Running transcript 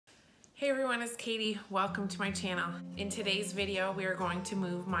Hey everyone, it's Katie. Welcome to my channel. In today's video, we are going to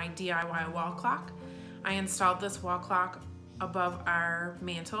move my DIY wall clock. I installed this wall clock above our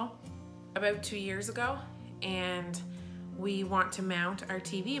mantle about 2 years ago, and we want to mount our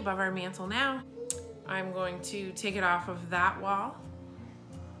TV above our mantle now. I'm going to take it off of that wall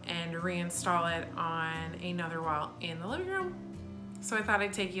and reinstall it on another wall in the living room. So I thought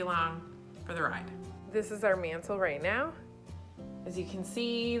I'd take you along for the ride. This is our mantle right now. As you can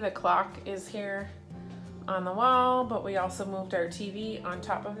see, the clock is here on the wall, but we also moved our TV on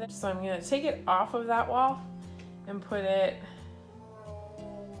top of it. So I'm gonna take it off of that wall and put it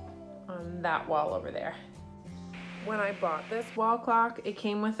on that wall over there. When I bought this wall clock, it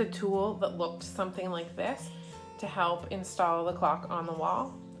came with a tool that looked something like this to help install the clock on the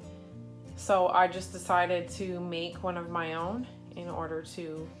wall. So I just decided to make one of my own in order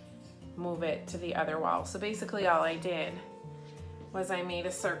to move it to the other wall. So basically all I did was I made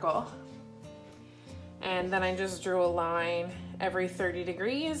a circle, and then I just drew a line every 30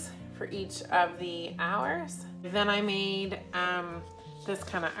 degrees for each of the hours. Then I made this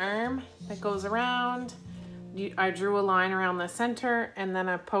kind of arm that goes around. I drew a line around the center, and then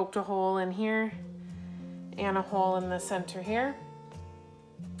I poked a hole in here and a hole in the center here.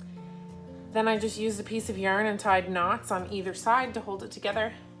 Then I just used a piece of yarn and tied knots on either side to hold it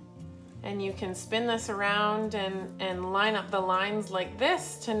together. And you can spin this around and line up the lines like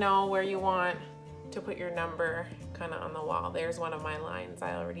this to know where you want to put your number kind of on the wall. There's one of my lines.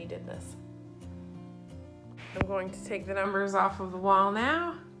 I already did this. I'm going to take the numbers off of the wall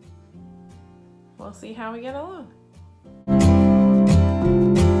now. We'll see how we get along.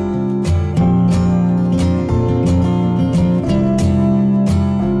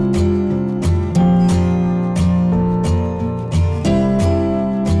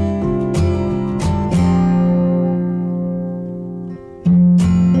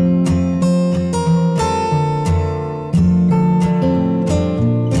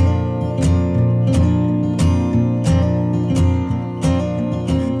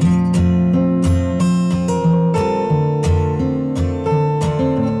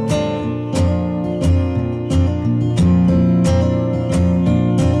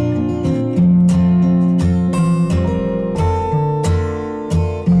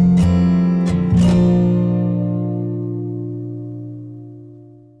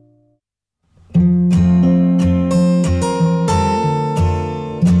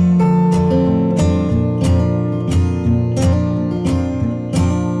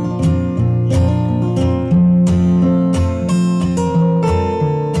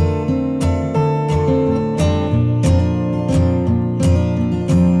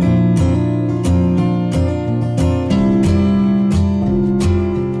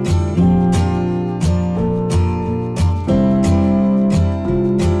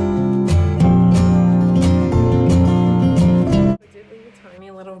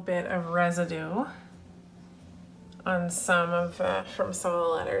 Residue on from some of the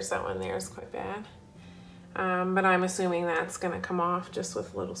letters. That one there is quite bad, but I'm assuming that's gonna come off just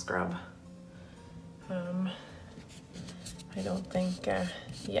with a little scrub. I don't think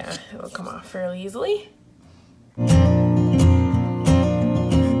yeah, it'll come off fairly easily.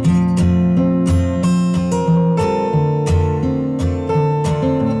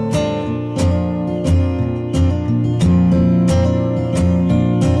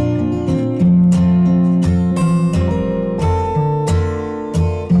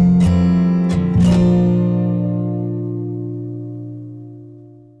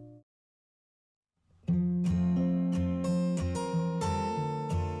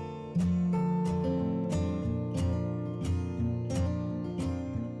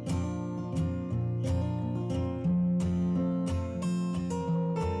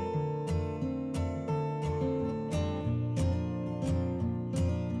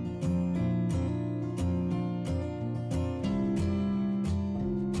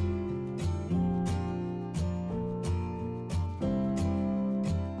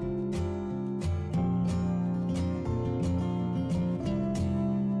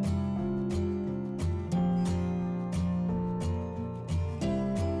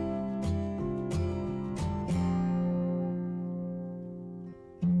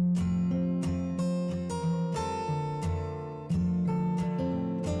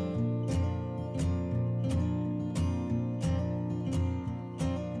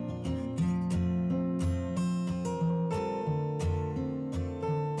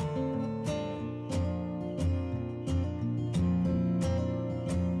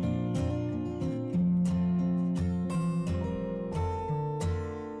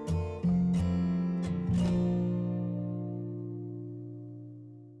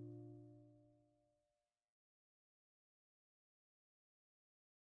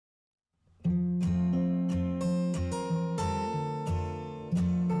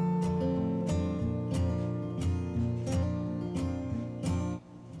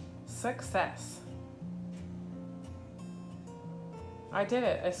 success. I did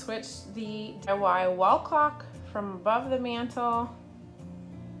it. I switched the DIY wall clock from above the mantle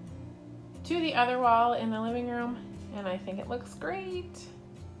to the other wall in the living room, and I think it looks great.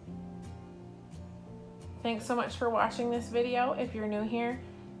 Thanks so much for watching this video. If you're new here,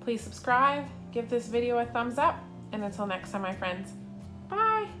 please subscribe, give this video a thumbs up, and until next time, my friends,